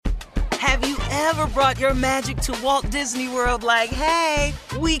Have you ever brought your magic to Walt Disney World like, hey,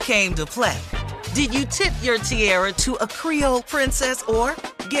 we came to play? Did you tip your tiara to a Creole princess or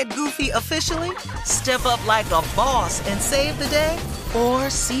get goofy officially? Step up like a boss and save the day? Or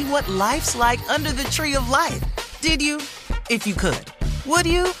see what life's like under the tree of life? Did you? If you could. Would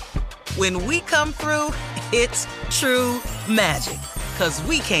you? When we come through, it's true magic. 'Cause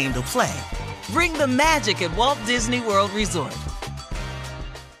we came to play. Bring the magic at Walt Disney World Resort.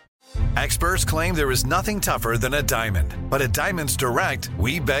 Experts claim there is nothing tougher than a diamond. But at Diamonds Direct,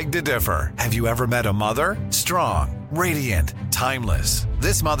 we beg to differ. Have you ever met a mother? Strong, radiant, timeless.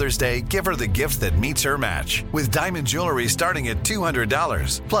 This Mother's Day, give her the gift that meets her match. With diamond jewelry starting at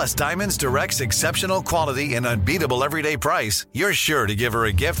 $200. Plus Diamonds Direct's exceptional quality and unbeatable everyday price, you're sure to give her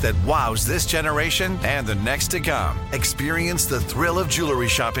a gift that wows this generation and the next to come. Experience the thrill of jewelry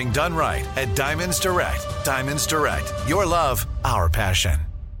shopping done right at Diamonds Direct. Diamonds Direct. Your love, our passion.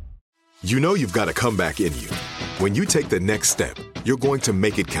 You know you've got a comeback in you. When you take the next step, you're going to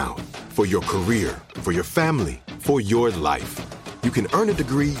make it count. For your career, for your family, for your life. You can earn a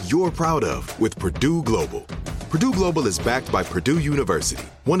degree you're proud of with Purdue Global. Purdue Global is backed by Purdue University,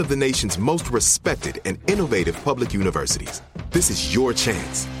 one of the nation's most respected and innovative public universities. This is your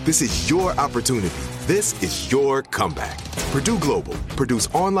chance. This is your opportunity. This is your comeback. Purdue Global, Purdue's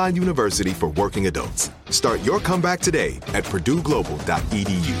online university for working adults. Start your comeback today at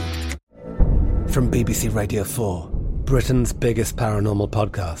purdueglobal.edu. From BBC Radio 4, Britain's biggest paranormal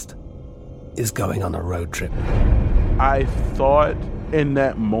podcast is going on a road trip. I thought in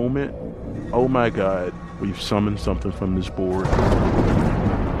that moment, oh my God, we've summoned something from this board.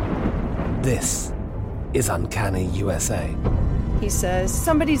 This is Uncanny USA. He says,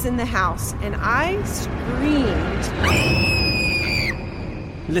 somebody's in the house, and I screamed.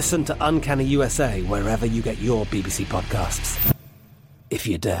 Listen to Uncanny USA wherever you get your BBC podcasts, if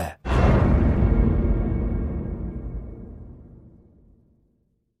you dare.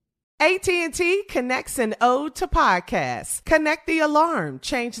 AT&T connects an ode to podcasts. Connect the alarm.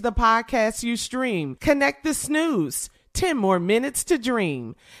 Change the podcast you stream. Connect the snooze. 10 more minutes to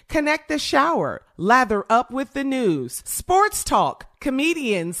dream. Connect the shower. Lather up with the news. Sports talk,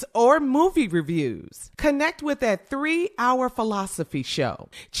 comedians, or movie reviews. Connect with that 3-hour philosophy show.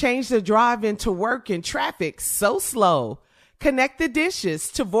 Change the drive into work in traffic so slow. Connect the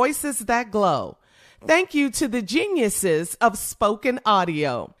dishes to voices that glow. Thank you to the geniuses of spoken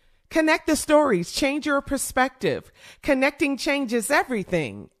audio. Connect the stories, change your perspective. Connecting changes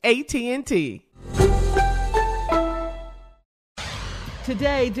everything. AT&T.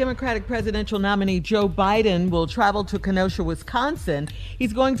 Today, Democratic presidential nominee Joe Biden will travel to Kenosha, Wisconsin.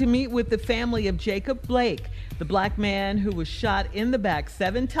 He's going to meet with the family of Jacob Blake, the black man who was shot in the back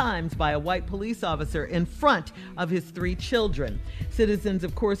 7 times by a white police officer in front of his 3 children. Citizens,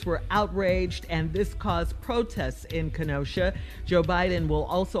 of course, were outraged, and this caused protests in Kenosha. Joe Biden will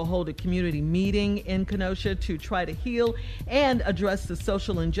also hold a community meeting in Kenosha to try to heal and address the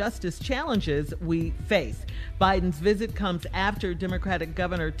social injustice challenges we face. Biden's visit comes after Democratic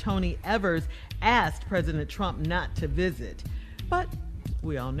Governor Tony Evers asked President Trump not to visit. But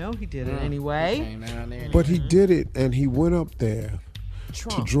we all know he did it anyway. But he did it, and he went up there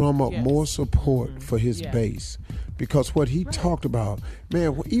to drum up more support for his base. Because what he talked about,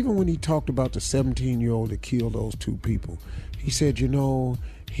 man, even when he talked about the 17-year-old that killed those 2 people, he said,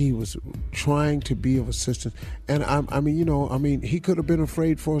 he was trying to be of assistance. And I mean, he could have been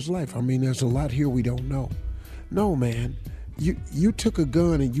afraid for his life. I mean, there's a lot here we don't know. No, man, you took a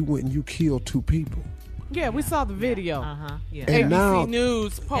gun and you went and you killed 2 people. Yeah, we saw the video. Yeah. And ABC now,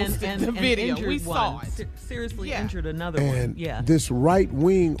 News posted and the video. We saw one. it. Seriously injured another and one. Yeah. This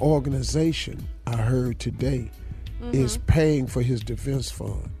right-wing organization, I heard today, is paying for his defense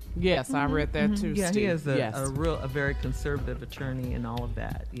fund. Yes, I read that too, Yeah, Steve. he is a very conservative attorney and all of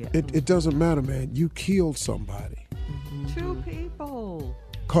that. Yeah. It doesn't matter, man. You killed somebody. 2 people.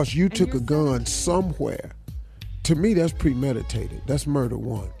 Because you took a gun somewhere. To me, that's premeditated. That's murder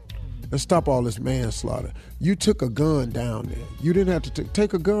 1. Let's stop all this manslaughter. You took a gun down there. You didn't have to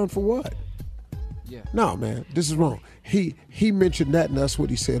take a gun for what? Yeah. No, man, this is wrong. He mentioned that, and that's what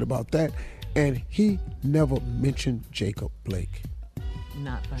he said about that. And he never mentioned Jacob Blake.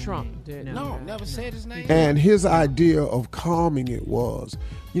 Not by Trump name. did. No, never said his name. And his idea of calming it was,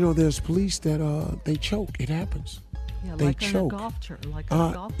 there's police that they choke. It happens. Yeah, they like choke. On a golf tour, like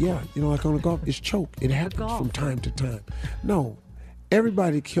on a golf yeah, course. like on a golf, it's choke. It happens from time to time. No,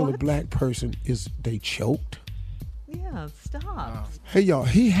 everybody kill a black person they choked. Yeah, stop. Hey, y'all,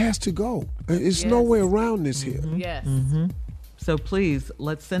 he has to go. There's no way around this here. Yes. So please,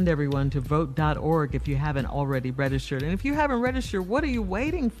 let's send everyone to vote.org if you haven't already registered. And if you haven't registered, what are you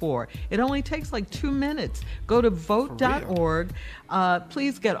waiting for? It only takes like 2 minutes. Go to vote.org.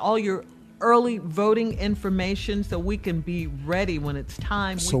 Please get all your early voting information so we can be ready when it's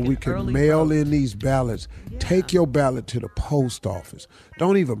time. So we can mail vote in these ballots. Yeah. Take your ballot to the post office.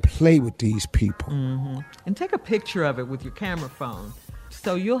 Don't even play with these people. Mm-hmm. And take a picture of it with your camera phone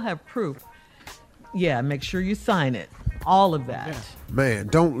so you'll have proof. Yeah, make sure you sign it. All of that. Yeah. Man,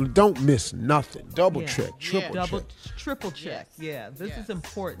 don't miss nothing. Double check, triple check. Triple check. Yeah, this is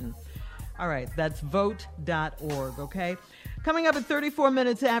important. All right, that's vote.org, okay? Coming up at 34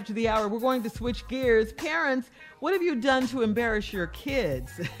 minutes after the hour, we're going to switch gears. Parents, what have you done to embarrass your kids?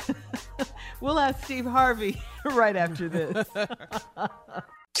 We'll ask Steve Harvey right after this.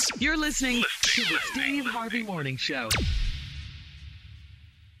 You're listening to the Steve Harvey Morning Show.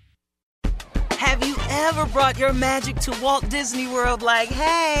 Have you ever brought your magic to Walt Disney World like,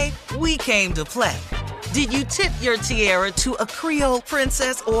 hey, we came to play? Did you tip your tiara to a Creole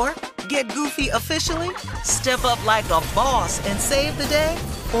princess or get goofy officially? Step up like a boss and save the day?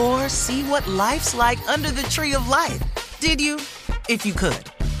 Or see what life's like under the tree of life? Did you? If you could.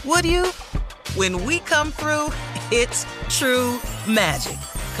 Would you? When we come through, it's true magic.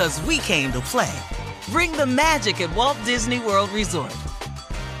 'Cause we came to play. Bring the magic at Walt Disney World Resort.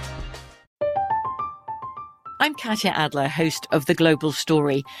 I'm Katya Adler, host of The Global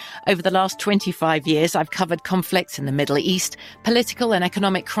Story. Over the last 25 years, I've covered conflicts in the Middle East, political and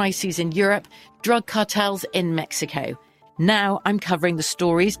economic crises in Europe, drug cartels in Mexico. Now I'm covering the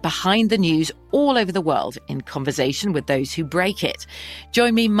stories behind the news all over the world in conversation with those who break it.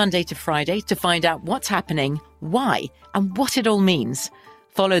 Join me Monday to Friday to find out what's happening, why, and what it all means.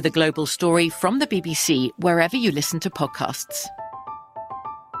 Follow The Global Story from the BBC wherever you listen to podcasts.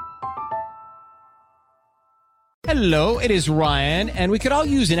 Hello, it is Ryan, and we could all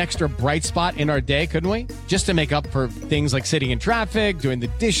use an extra bright spot in our day, couldn't we? Just to make up for things like sitting in traffic, doing the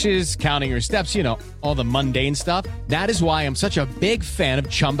dishes, counting your steps, you know, all the mundane stuff. That is why I'm such a big fan of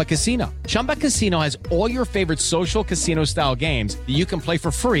Chumba Casino. Chumba Casino has all your favorite social casino-style games that you can play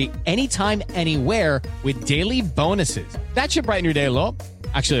for free anytime, anywhere with daily bonuses. That should brighten your day a little.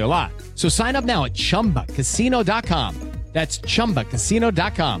 Actually, a lot. So sign up now at ChumbaCasino.com. That's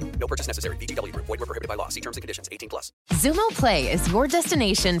ChumbaCasino.com. No purchase necessary. VGW Group. Void where prohibited by law. See terms and conditions. 18+. Xumo Play is your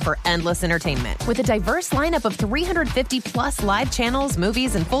destination for endless entertainment. With a diverse lineup of 350-plus live channels,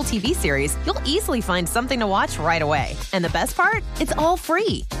 movies, and full TV series, you'll easily find something to watch right away. And the best part? It's all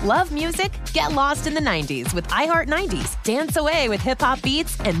free. Love music? Get lost in the 90s with iHeart 90s. Dance away with hip-hop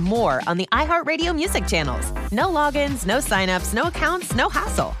beats and more on the iHeartRadio music channels. No logins, no signups, no accounts, no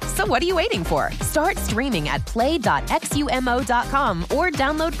hassle. So what are you waiting for? Start streaming at play.xumo.com or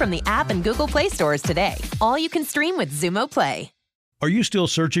download from the app and Google Play stores today. All you can stream with Xumo Play. Are you still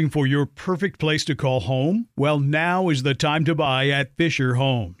searching for your perfect place to call home? Well, now is the time to buy at Fisher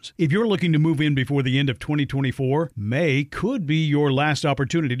Homes. If you're looking to move in before the end of 2024, May could be your last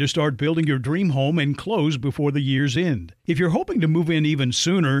opportunity to start building your dream home and close before the year's end. If you're hoping to move in even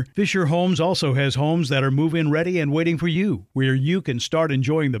sooner, Fisher Homes also has homes that are move-in ready and waiting for you, where you can start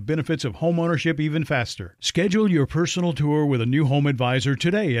enjoying the benefits of homeownership even faster. Schedule your personal tour with a new home advisor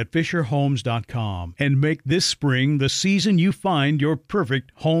today at FisherHomes.com and make this spring the season you find your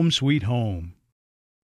perfect home sweet home.